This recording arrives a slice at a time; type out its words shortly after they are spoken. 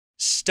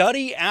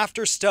Study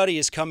after study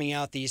is coming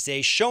out these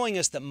days showing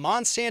us that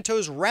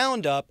Monsanto's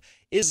Roundup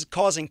is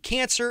causing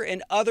cancer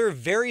and other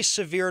very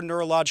severe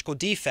neurological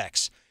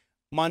defects.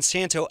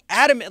 Monsanto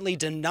adamantly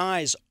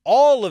denies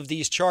all of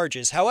these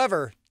charges.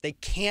 However, they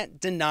can't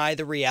deny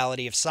the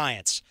reality of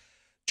science.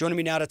 Joining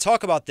me now to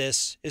talk about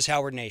this is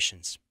Howard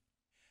Nations.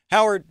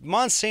 Howard,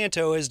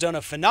 Monsanto has done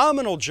a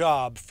phenomenal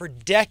job for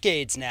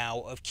decades now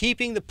of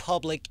keeping the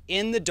public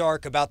in the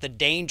dark about the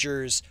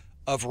dangers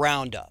of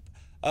Roundup.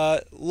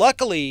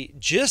 Luckily,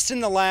 just in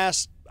the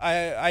last,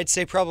 I'd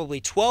say probably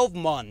 12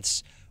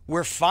 months,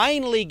 we're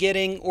finally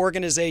getting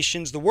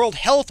organizations, the World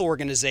Health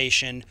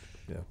Organization,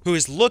 who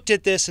has looked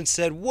at this and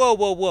said, whoa,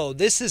 whoa, whoa,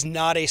 this is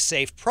not a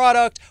safe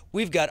product.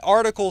 We've got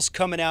articles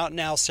coming out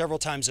now several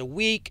times a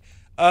week.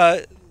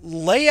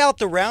 Lay out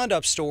the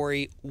Roundup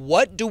story.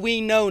 What do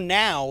we know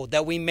now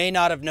that we may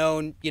not have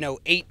known,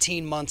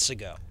 18 months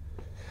ago?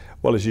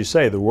 Well, as you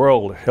say, the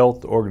World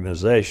Health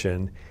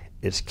Organization,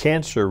 its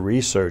cancer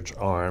research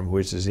arm,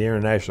 which is the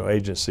International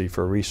Agency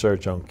for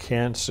Research on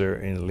Cancer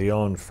in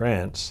Lyon,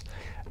 France,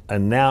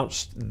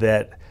 announced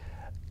that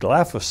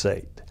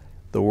glyphosate,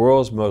 the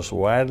world's most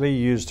widely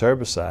used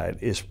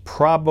herbicide, is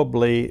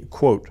probably,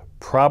 quote,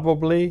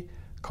 probably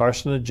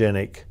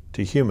carcinogenic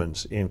to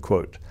humans, end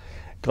quote.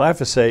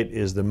 Glyphosate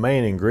is the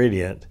main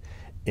ingredient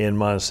in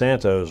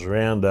Monsanto's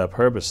Roundup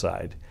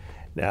herbicide.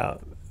 Now,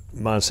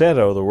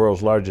 Monsanto, the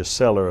world's largest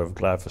seller of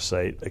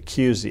glyphosate,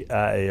 accused the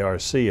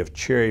IARC of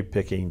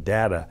cherry-picking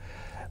data.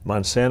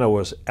 Monsanto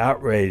was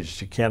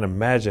outraged. You can't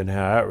imagine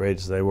how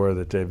outraged they were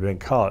that they'd been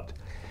caught.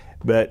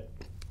 But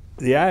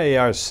the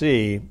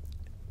IARC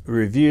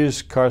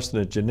reviews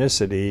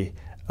carcinogenicity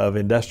of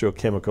industrial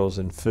chemicals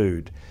in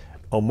food.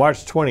 On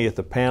March 20th,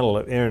 a panel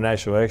of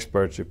international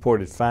experts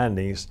reported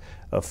findings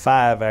of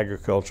 5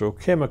 agricultural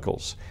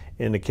chemicals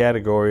in the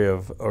category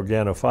of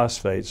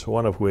organophosphates,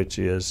 one of which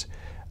is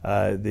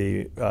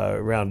the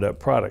Roundup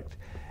product.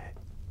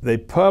 They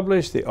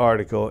published the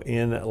article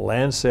in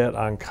Lancet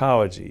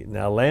Oncology.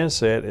 Now,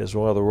 Lancet is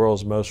one of the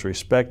world's most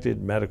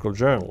respected medical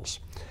journals.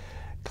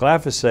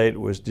 Glyphosate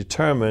was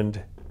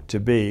determined to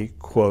be,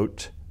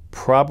 quote,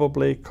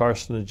 probably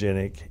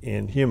carcinogenic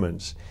in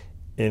humans,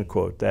 end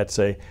quote. That's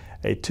a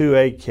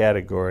 2A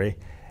category,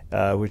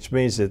 which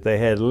means that they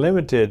had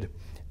limited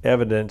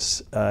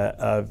evidence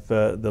of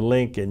the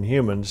link in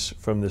humans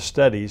from the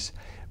studies,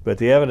 but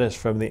the evidence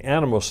from the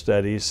animal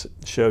studies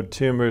showed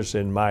tumors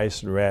in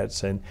mice and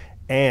rats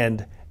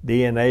and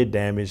DNA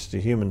damage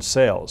to human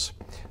cells.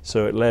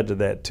 So it led to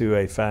that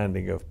 2A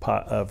finding of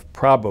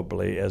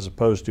probably, as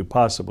opposed to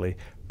possibly,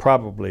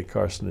 probably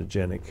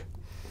carcinogenic.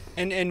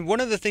 And one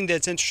of the things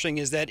that's interesting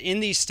is that in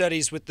these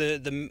studies with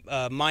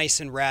the mice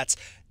and rats,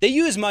 they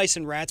use mice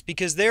and rats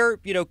because their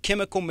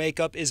chemical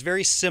makeup is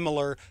very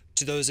similar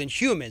to those in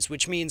humans,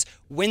 which means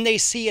when they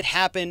see it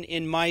happen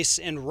in mice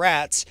and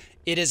rats,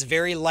 it is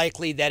very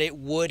likely that it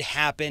would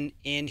happen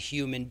in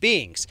human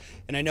beings.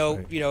 And I know,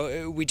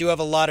 we do have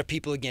a lot of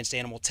people against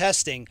animal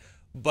testing,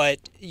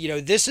 but,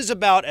 this is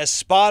about as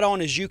spot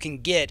on as you can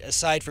get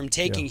aside from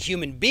taking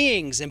human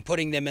beings and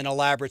putting them in a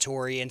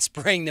laboratory and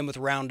spraying them with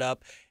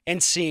Roundup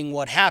and seeing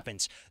what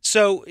happens.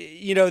 So,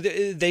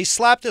 they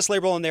slap this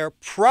label on there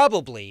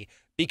probably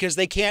because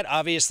they can't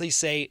obviously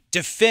say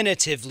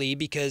definitively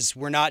because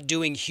we're not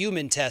doing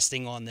human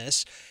testing on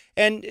this.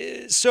 And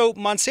so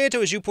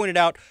Monsanto, as you pointed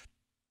out,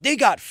 they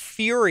got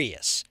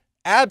furious,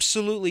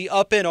 absolutely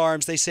up in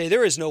arms. They say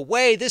there is no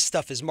way this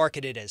stuff is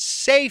marketed as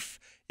safe.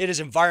 It is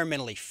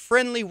environmentally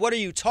friendly. What are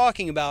you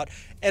talking about?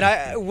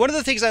 And one of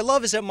the things I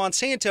love is that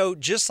Monsanto,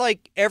 just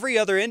like every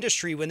other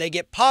industry, when they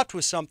get popped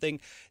with something,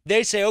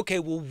 they say, okay,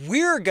 well,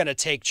 we're going to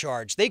take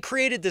charge. They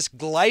created this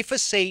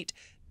glyphosate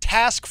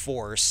task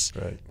force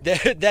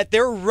that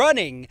they're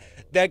running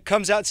that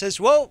comes out and says,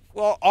 well,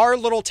 our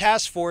little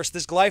task force,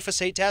 this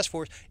glyphosate task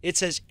force, it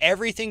says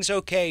everything's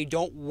okay.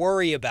 Don't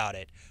worry about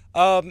it.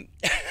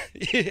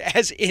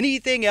 Has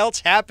anything else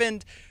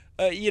happened?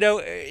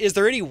 Is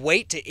there any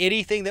weight to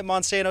anything that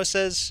Monsanto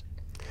says?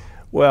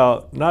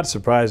 Well, not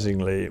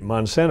surprisingly,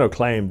 Monsanto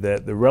claimed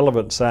that the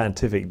relevant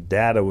scientific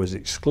data was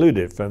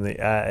excluded from the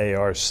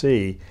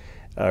IARC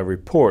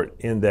report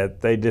in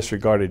that they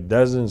disregarded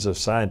dozens of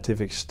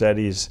scientific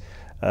studies,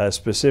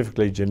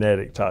 specifically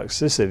genetic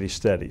toxicity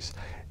studies.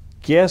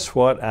 Guess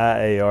what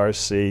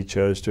IARC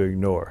chose to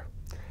ignore?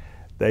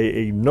 They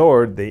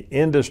ignored the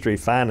industry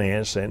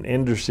financed and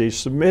industry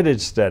submitted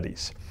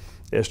studies.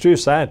 As true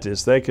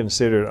scientists, they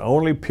considered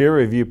only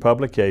peer-reviewed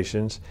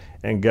publications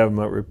and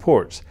government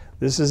reports.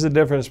 This is the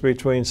difference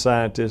between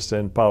scientists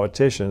and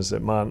politicians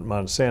that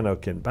Monsanto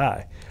can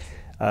buy.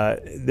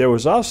 There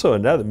was also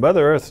another,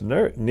 Mother Earth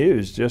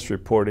News just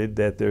reported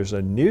that there's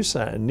a new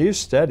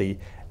study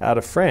out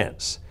of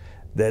France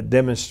that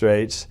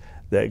demonstrates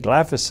that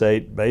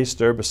glyphosate-based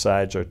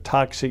herbicides are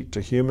toxic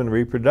to human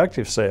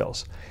reproductive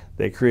cells.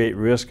 They create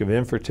risk of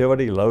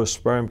infertility, low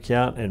sperm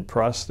count, and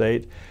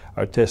prostate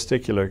or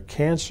testicular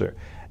cancer.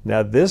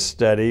 Now, this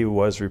study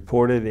was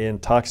reported in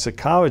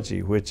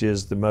Toxicology, which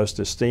is the most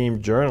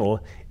esteemed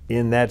journal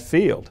in that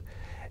field.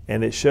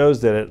 And it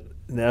shows that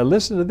Now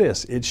listen to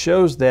this. It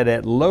shows that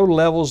at low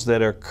levels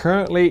that are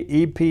currently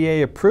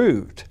EPA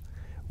approved,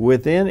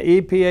 within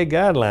EPA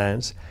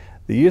guidelines,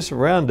 the use of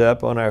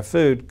Roundup on our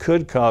food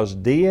could cause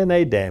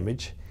DNA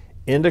damage,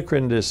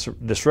 endocrine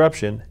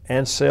disruption,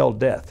 and cell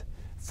death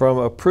from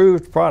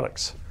approved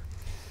products.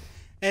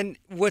 And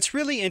what's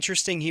really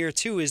interesting here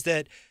too is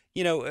that,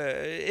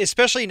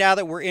 especially now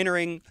that we're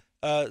entering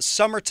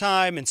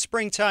summertime and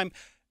springtime,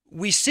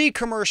 we see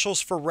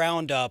commercials for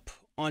Roundup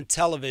on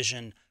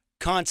television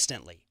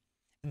constantly.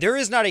 There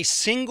is not a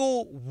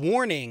single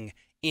warning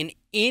in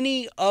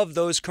any of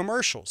those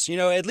commercials.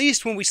 At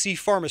least when we see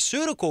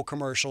pharmaceutical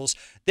commercials,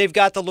 they've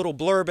got the little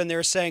blurb in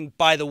there saying,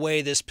 by the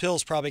way, this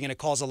pill's probably going to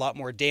cause a lot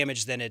more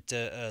damage than it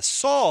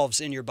solves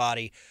in your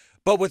body.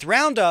 But with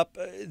Roundup,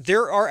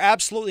 there are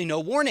absolutely no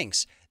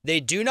warnings. They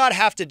do not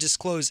have to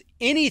disclose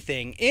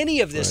anything,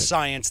 any of this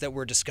science that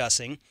we're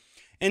discussing.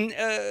 And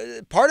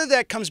part of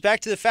that comes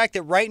back to the fact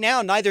that right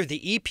now, neither the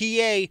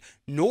EPA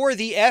nor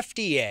the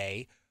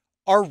FDA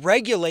are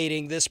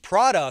regulating this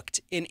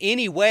product in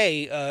any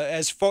way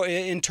as far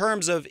in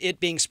terms of it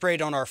being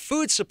sprayed on our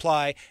food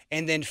supply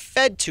and then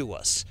fed to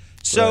us.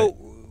 So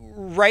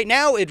right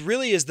now, it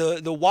really is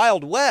the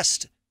Wild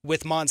West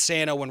with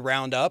Monsanto and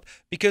Roundup,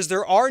 because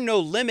there are no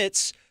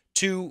limits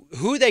to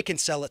who they can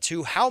sell it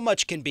to, how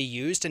much can be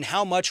used, and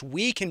how much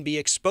we can be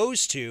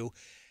exposed to.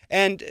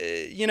 And,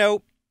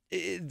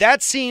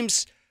 that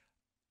seems,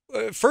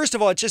 first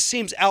of all, it just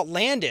seems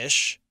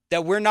outlandish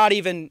that we're not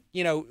even,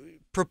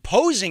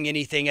 proposing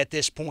anything at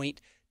this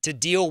point to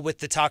deal with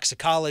the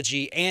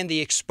toxicology and the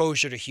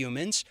exposure to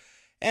humans.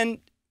 And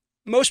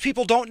most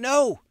people don't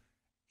know.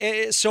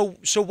 So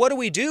what do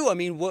we do? I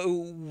mean,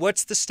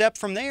 what's the step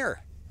from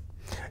there?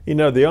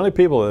 The only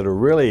people that are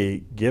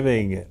really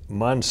giving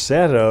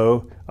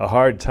Monsanto a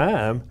hard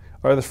time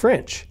are the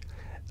French.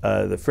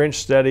 The French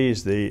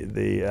studies,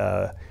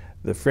 the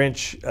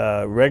French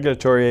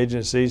regulatory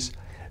agencies.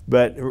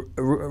 But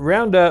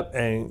Roundup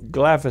and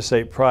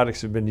glyphosate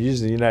products have been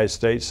used in the United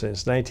States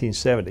since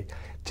 1970.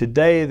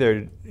 Today,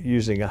 they're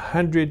using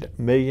 100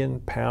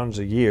 million pounds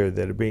a year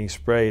that are being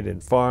sprayed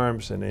in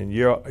farms and in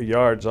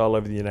yards all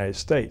over the United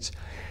States.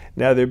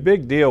 Now, their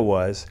big deal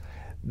was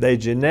they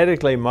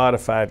genetically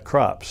modified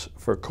crops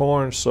for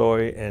corn,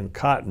 soy, and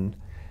cotton,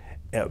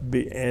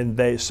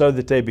 and so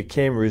that they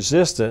became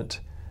resistant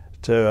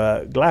to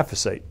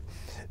glyphosate.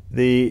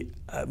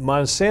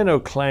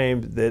 Monsanto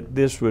claimed that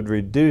this would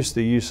reduce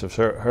the use of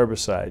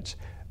herbicides,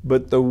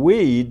 but the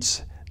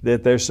weeds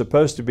that they're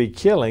supposed to be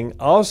killing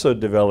also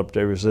developed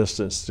a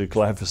resistance to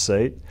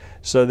glyphosate,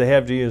 so they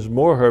have to use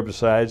more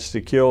herbicides to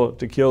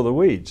kill the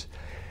weeds.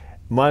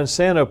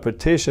 Monsanto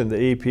petitioned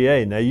the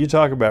EPA. Now you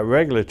talk about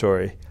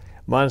regulatory.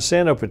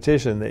 Monsanto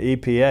petitioned the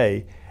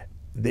EPA.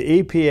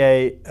 The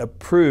EPA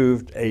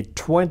approved a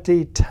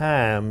 20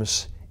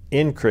 times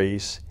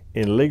increase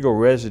in legal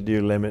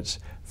residue limits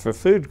for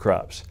food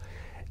crops.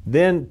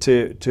 Then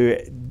to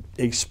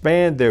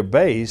expand their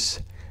base,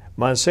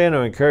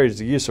 Monsanto encouraged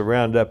the use of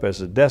Roundup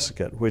as a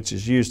desiccant, which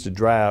is used to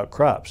dry out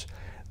crops.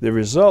 The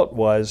result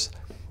was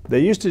they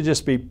used to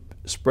just be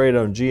sprayed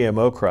on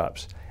GMO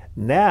crops.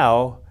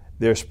 Now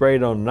they're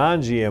sprayed on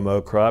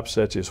non-GMO crops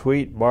such as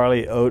wheat,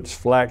 barley, oats,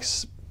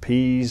 flax,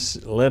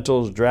 peas,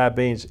 lentils, dry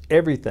beans,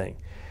 everything.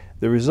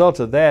 The result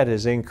of that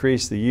has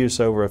increased the use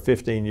over a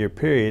 15-year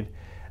period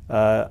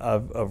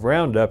of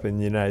Roundup in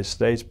the United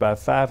States by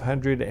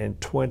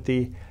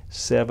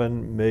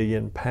 527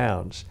 million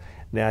pounds.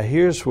 Now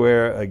here's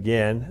where,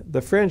 again,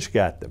 the French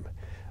got them.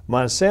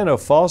 Monsanto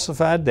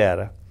falsified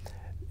data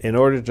in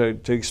order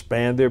to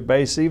expand their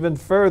base even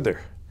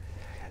further.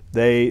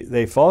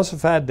 They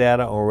falsified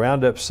data on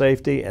Roundup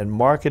safety and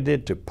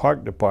marketed to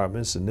park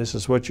departments, and this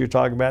is what you're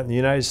talking about in the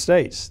United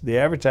States, the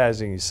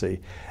advertising you see.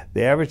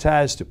 They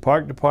advertised to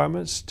park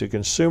departments, to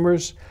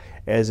consumers,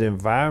 as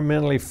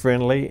environmentally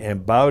friendly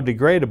and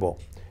biodegradable,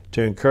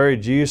 to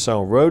encourage use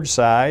on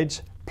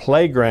roadsides,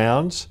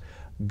 playgrounds,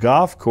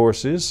 golf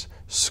courses,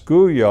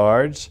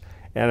 schoolyards,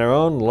 and our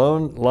own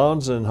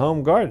lawns and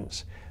home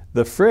gardens.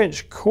 The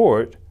French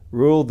court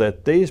ruled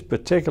that these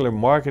particular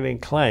marketing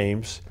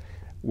claims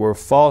were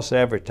false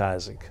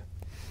advertising.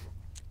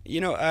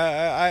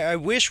 I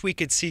wish we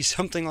could see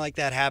something like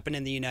that happen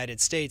in the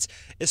United States,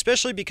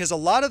 especially because a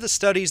lot of the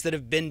studies that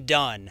have been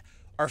done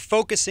are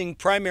focusing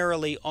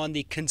primarily on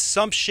the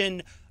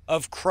consumption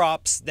of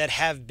crops that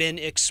have been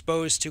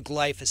exposed to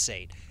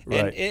glyphosate.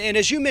 Right. And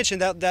as you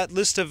mentioned, that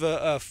list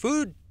of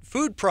food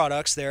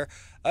products there,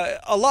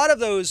 a lot of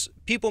those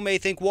people may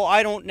think, well,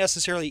 I don't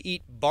necessarily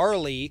eat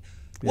barley.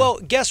 Yeah. Well,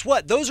 guess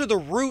what? Those are the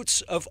roots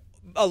of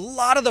a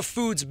lot of the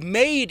foods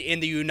made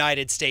in the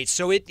United States.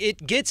 So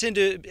it gets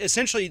into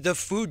essentially the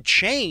food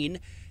chain,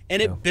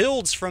 and it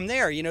builds from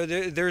there.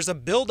 There's a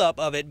buildup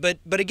of it.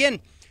 But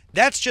again,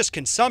 that's just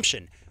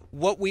consumption.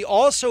 What we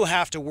also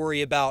have to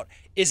worry about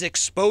is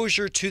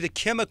exposure to the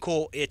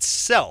chemical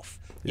itself.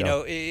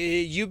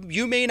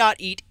 You may not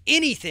eat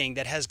anything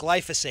that has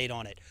glyphosate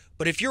on it,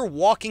 But if you're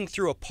walking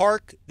through a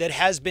park that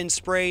has been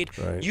sprayed,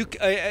 Right.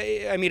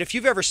 I mean, if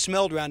you've ever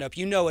smelled Roundup,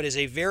 you know it is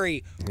a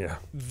very, Yeah.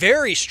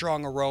 very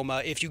strong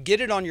aroma. If you get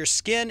it on your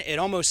skin, it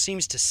almost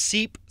seems to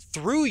seep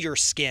through your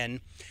skin,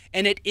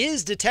 and it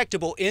is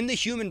detectable in the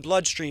human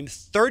bloodstream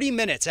 30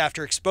 minutes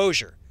after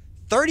exposure.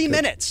 30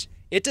 minutes.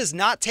 It does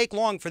not take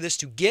long for this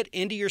to get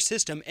into your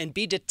system and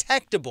be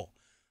detectable.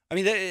 I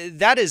mean,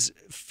 that is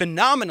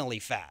phenomenally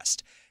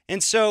fast.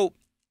 And so,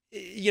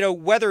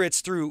 whether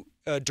it's through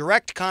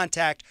direct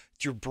contact,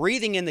 through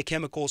breathing in the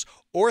chemicals,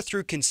 or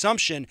through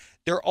consumption,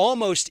 there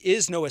almost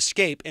is no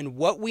escape. And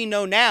what we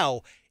know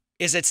now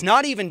is it's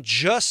not even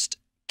just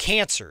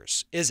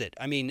cancers, is it?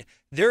 I mean,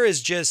 there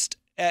is just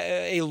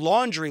a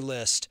laundry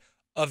list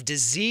of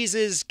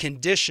diseases,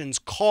 conditions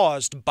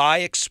caused by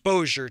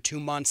exposure to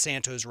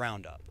Monsanto's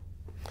Roundup.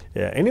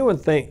 Yeah, anyone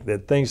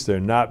that thinks they're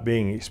not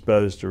being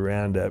exposed to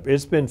Roundup,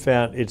 it's been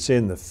found it's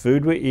in the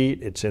food we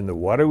eat, it's in the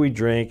water we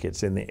drink,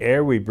 it's in the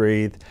air we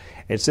breathe,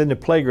 it's in the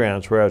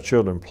playgrounds where our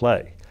children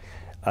play.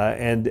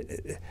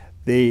 And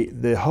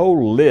the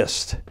whole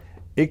list,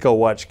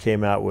 EcoWatch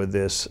came out with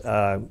this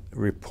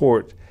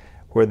report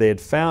where they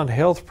had found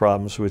health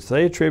problems which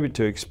they attribute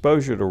to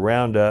exposure to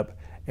Roundup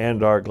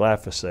and or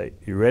glyphosate.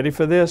 You ready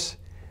for this?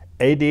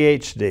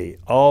 ADHD,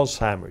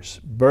 Alzheimer's,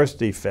 birth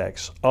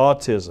defects,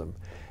 autism,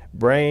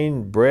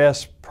 brain,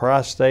 breast,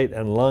 prostate,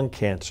 and lung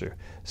cancer,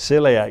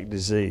 celiac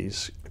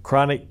disease,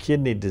 chronic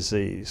kidney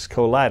disease,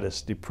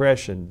 colitis,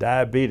 depression,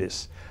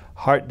 diabetes,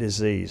 heart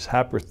disease,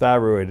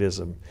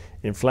 hyperthyroidism,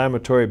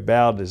 inflammatory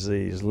bowel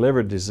disease,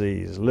 liver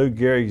disease, Lou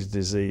Gehrig's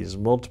disease,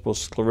 multiple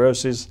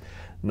sclerosis,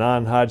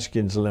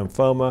 non-Hodgkin's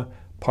lymphoma,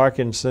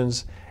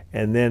 Parkinson's,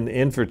 and then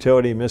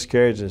infertility,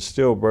 miscarriage, and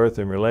stillbirth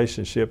in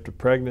relationship to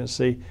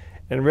pregnancy,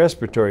 and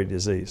respiratory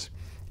disease.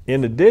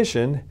 In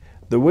addition,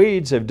 the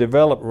weeds have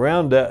developed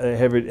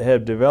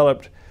have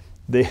developed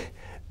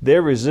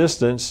their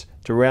resistance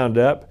to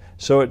Roundup,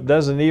 so it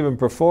doesn't even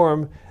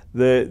perform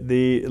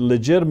the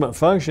legitimate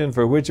function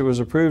for which it was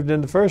approved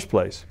in the first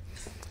place.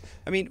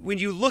 I mean, when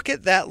you look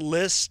at that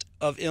list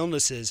of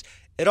illnesses,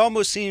 it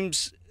almost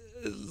seems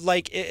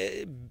like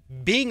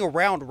being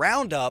around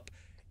Roundup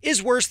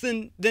is worse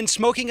than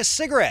smoking a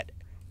cigarette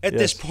at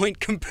this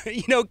point,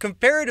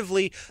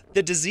 comparatively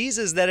the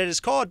diseases that it has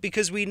caused,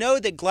 because we know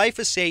that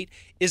glyphosate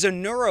is a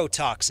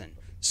neurotoxin.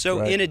 So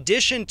Right. in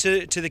addition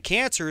to the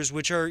cancers,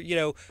 which are,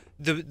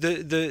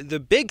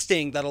 the big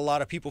thing that a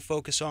lot of people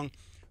focus on,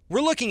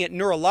 we're looking at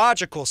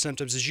neurological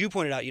symptoms, as you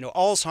pointed out,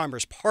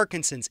 Alzheimer's,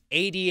 Parkinson's,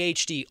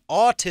 ADHD,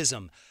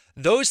 autism.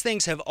 Those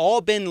things have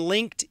all been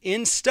linked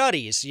in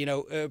studies,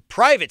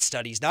 private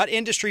studies, not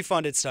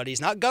industry-funded studies,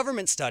 not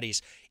government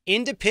studies.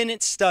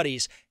 Independent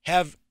studies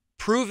have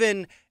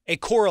proven a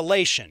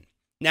correlation.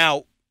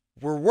 Now,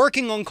 we're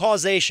working on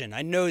causation.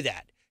 I know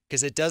that,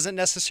 because it doesn't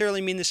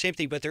necessarily mean the same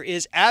thing, but there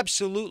is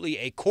absolutely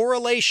a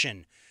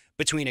correlation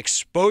between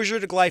exposure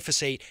to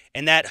glyphosate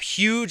and that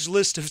huge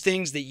list of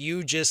things that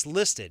you just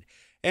listed.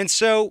 And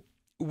so,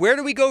 where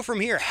do we go from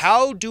here?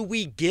 How do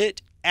we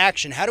get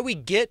action? How do we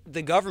get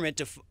the government,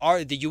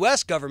 the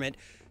U.S. government,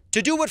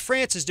 to do what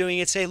France is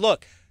doing and say,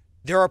 look,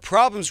 there are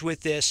problems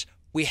with this.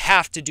 We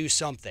have to do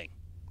something.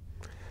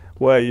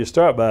 Well, you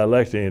start by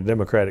electing a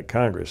Democratic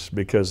Congress,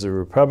 because the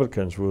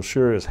Republicans will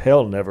sure as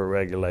hell never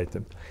regulate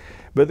them.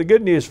 But the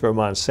good news for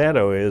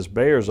Monsanto is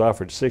Bayer's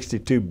offered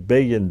 $62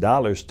 billion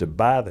to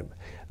buy them.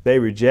 They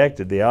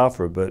rejected the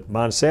offer, but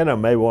Monsanto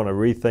may want to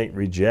rethink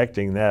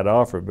rejecting that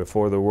offer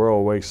before the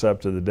world wakes up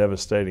to the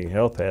devastating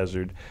health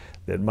hazard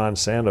that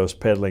Monsanto's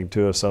peddling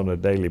to us on a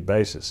daily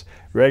basis.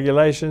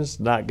 Regulations,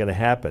 not going to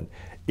happen.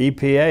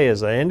 EPA,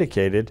 as I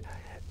indicated,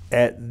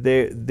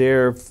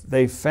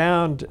 they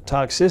found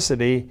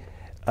toxicity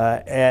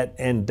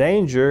and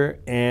danger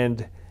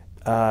and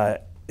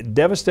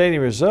devastating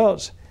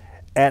results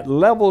at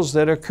levels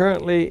that are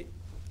currently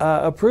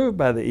approved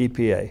by the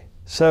EPA.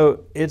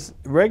 So it's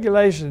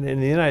regulation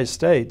in the United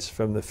States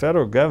from the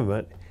federal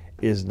government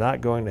is not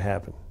going to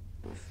happen.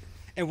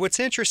 And what's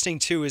interesting,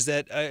 too, is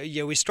that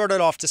we started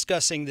off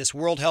discussing this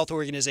World Health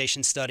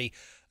Organization study.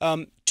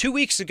 2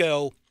 weeks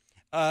ago,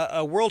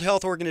 a World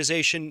Health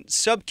Organization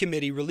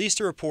subcommittee released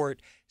a report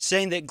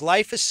saying that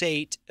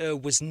glyphosate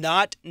was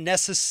not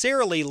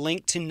necessarily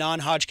linked to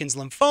non-Hodgkin's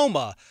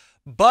lymphoma,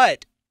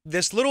 but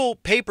this little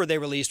paper they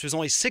released was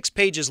only 6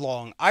 pages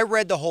long. I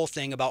read the whole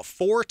thing about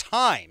 4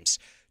 times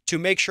to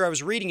make sure I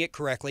was reading it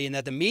correctly and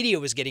that the media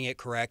was getting it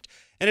correct,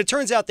 and it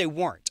turns out they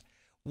weren't.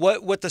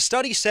 What the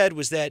study said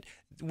was that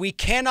we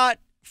cannot,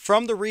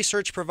 from the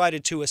research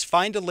provided to us,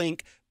 find a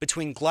link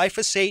between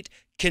glyphosate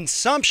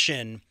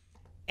consumption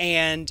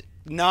and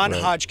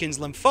non-Hodgkin's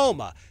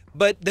lymphoma.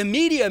 But the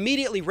media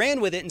immediately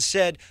ran with it and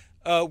said,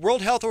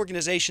 World Health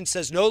Organization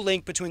says no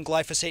link between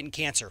glyphosate and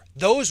cancer.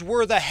 Those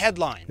were the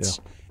headlines.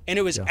 Yeah. And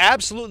it was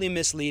absolutely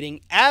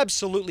misleading,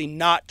 absolutely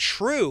not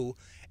true.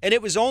 And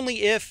it was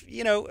only if,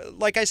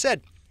 like I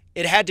said,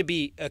 it had to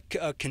be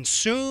a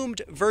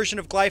consumed version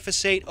of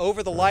glyphosate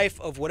over the life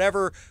of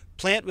whatever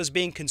plant was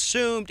being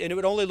consumed, and it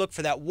would only look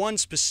for that one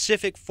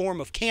specific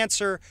form of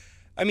cancer.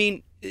 I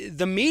mean,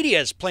 the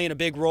media is playing a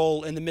big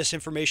role in the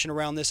misinformation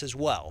around this as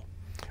well.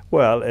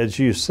 Well, as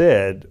you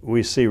said,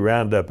 we see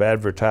Roundup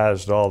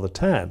advertised all the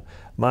time.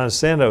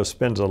 Monsanto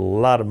spends a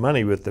lot of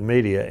money with the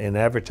media in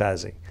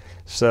advertising.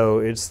 So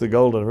it's the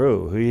golden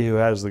rule. He who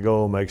has the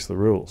goal makes the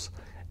rules.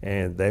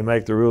 And they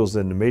make the rules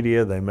in the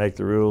media, they make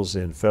the rules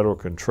in federal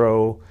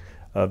control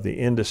of the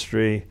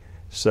industry.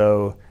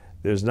 So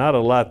there's not a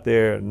lot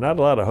there, not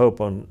a lot of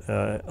hope on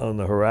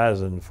the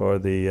horizon for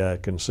the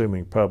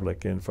consuming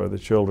public and for the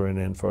children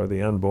and for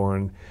the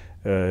unborn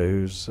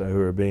who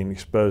are being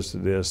exposed to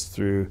this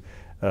through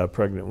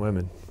pregnant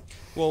women.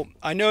 Well,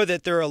 I know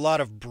that there are a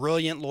lot of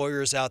brilliant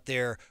lawyers out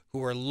there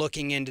who are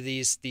looking into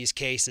these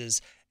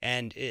cases,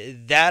 and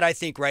that, I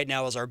think, right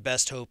now is our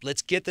best hope.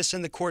 Let's get this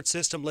in the court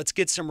system. Let's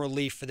get some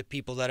relief for the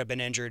people that have been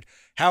injured.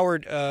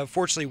 Howard,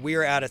 fortunately, we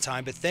are out of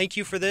time, but thank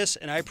you for this,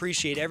 and I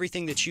appreciate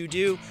everything that you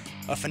do.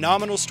 A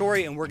phenomenal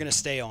story, and we're going to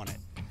stay on it.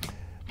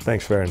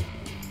 Thanks, Farron.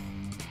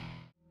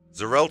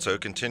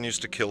 Xarelto continues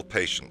to kill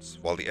patients,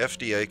 while the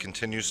FDA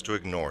continues to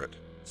ignore it.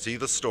 See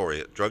the story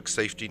at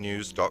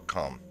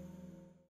drugsafetynews.com.